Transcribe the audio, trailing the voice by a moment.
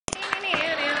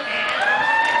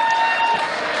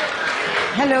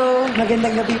Hello,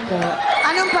 magandang gabi po.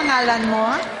 Anong pangalan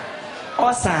mo?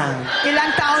 Osang,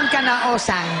 Ilang taon ka na,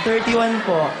 Osang? 31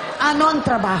 po. Ano ang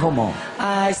trabaho mo?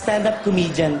 Stand-up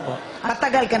comedian po.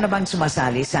 Matagal ka na bang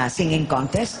sumasali sa singing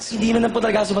contests? Hindi man na po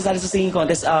talaga ako sumasali sa singing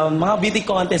contest. Mga beauty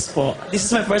contest po. This is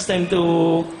my first time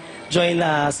to join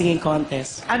a singing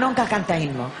contest. Anong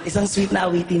kakantahin mo? Isang sweet na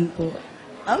awitin po.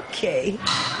 Okay.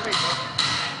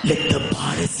 Let the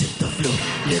bodies hit the floor.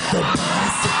 Let the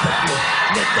bodies hit the floor.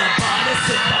 Let the bodies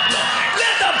hit the floor.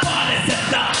 Let the bodies hit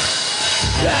the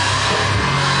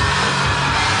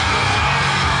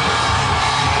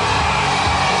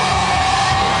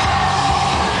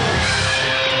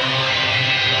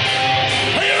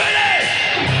Are you ready?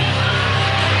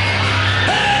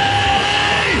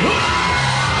 Hey!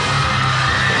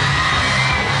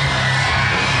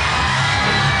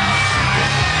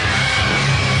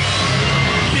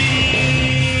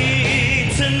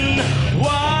 Beaten,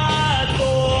 what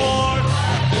for?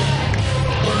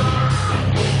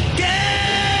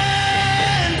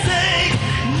 Can't take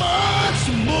much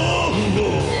more.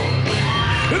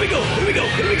 Here we go, here we go,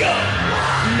 here we go.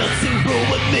 Nothing wrong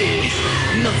with me.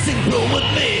 Nothing wrong with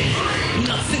me.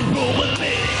 Nothing wrong with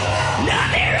me.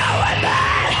 Nothing wrong with me.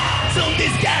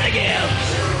 Something's gotta give.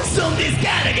 Something's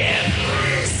gotta give.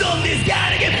 Something's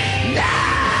gotta give.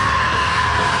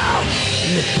 Now!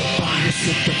 Let the bodies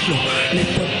hit the floor. Let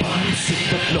the bodies hit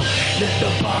the floor. Let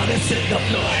the bodies hit the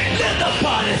floor. Let the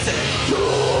bodies hit the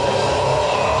floor.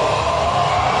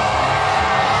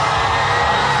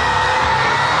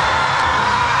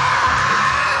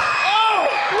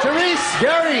 Therese,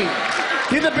 Gary,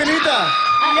 Tita Pilita,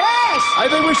 Yes! I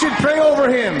think we should pray over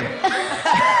him.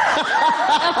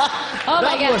 Oh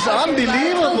That my God. was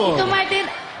unbelievable. Tito Martin,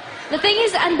 the thing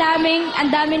is, ang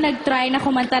daming nag-try na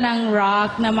kumanta ng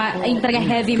rock, na yung talaga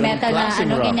heavy metal na Classic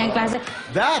ano, rock. ganyang klase.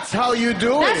 That's how you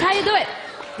do That's it. how you do it.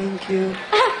 Thank you.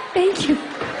 Thank you.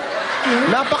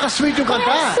 Napaka-sweet yung Ang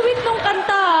kanta. sweet nung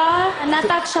kanta, ah.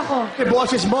 Na-touch ako. Yung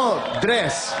boses mo,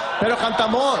 dress. Pero kanta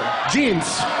mo,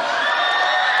 jeans.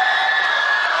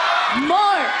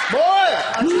 More! Boy!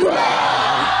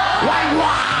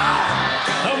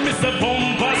 Mr.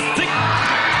 Bombastic.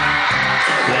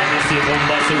 Wanna see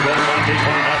bombastic, romantic,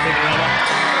 romantic,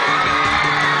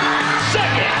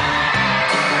 shake it.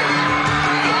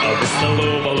 Mr.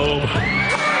 Loba Loba.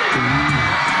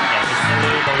 Mr.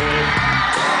 Loba Loba.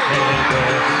 Hey,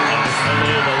 girl. Mr.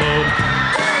 Loba Loba.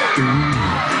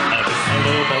 Mr.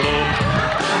 Loba Loba.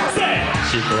 Say,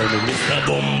 she called me Mr.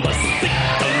 Bombastic.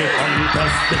 Tell me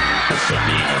fantastic. Show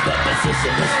me about the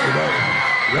system, Mr.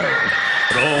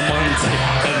 Romantic,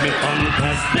 tell me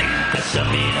fantastic. Show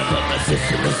me about the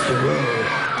system, Mr.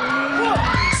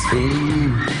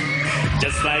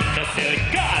 Just like a silk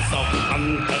gas of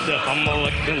under the humble,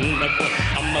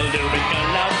 I'm a lyrical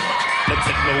love. Let's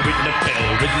take no with the pill,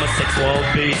 with my sexual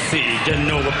BC. You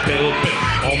know a pill,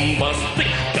 bombastic,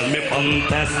 tell me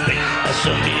fantastic.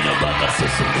 Show me about the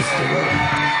system, Mr.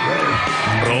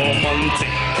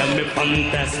 Romantic, tell me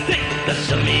fantastic.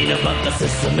 Show me about the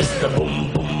system, Mr. Boom,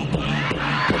 boom, boom, boom,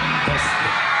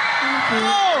 bombastic.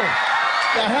 Oh!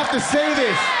 I have to say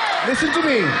this. Listen to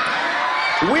me.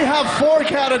 We have 4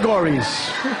 categories.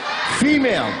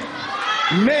 Female,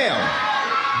 male,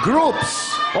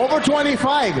 groups, over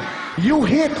 25. You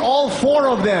hit all 4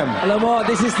 of them. Alam mo,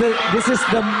 this is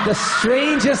the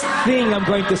strangest thing I'm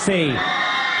going to say.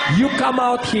 You come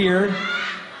out here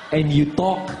and you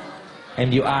talk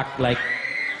and you act like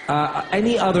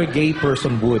any other gay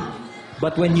person would.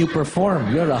 But when you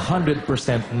perform, you're 100%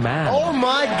 man. Oh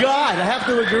my God, I have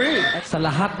to agree. Sa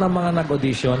lahat ng mga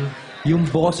nag-audition, yung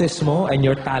boses mo and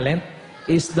your talent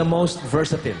is the most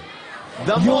versatile.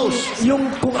 The most. Yung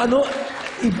kung ano,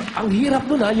 ang hirap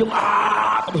nun yung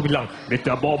tapos bilang,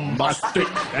 Mr. Bombastic.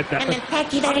 Thank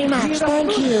you very much.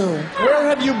 Thank you. Where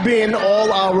have you been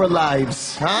all our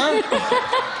lives, huh?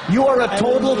 You are a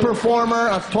total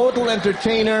performer, a total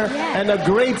entertainer, and a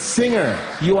great singer.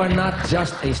 You are not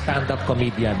just a stand-up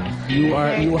comedian.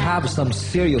 You have some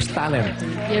serious talent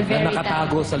You're very na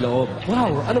nakatago sa loob.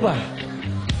 Wow, ano ba?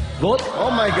 Vote?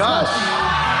 Oh my gosh.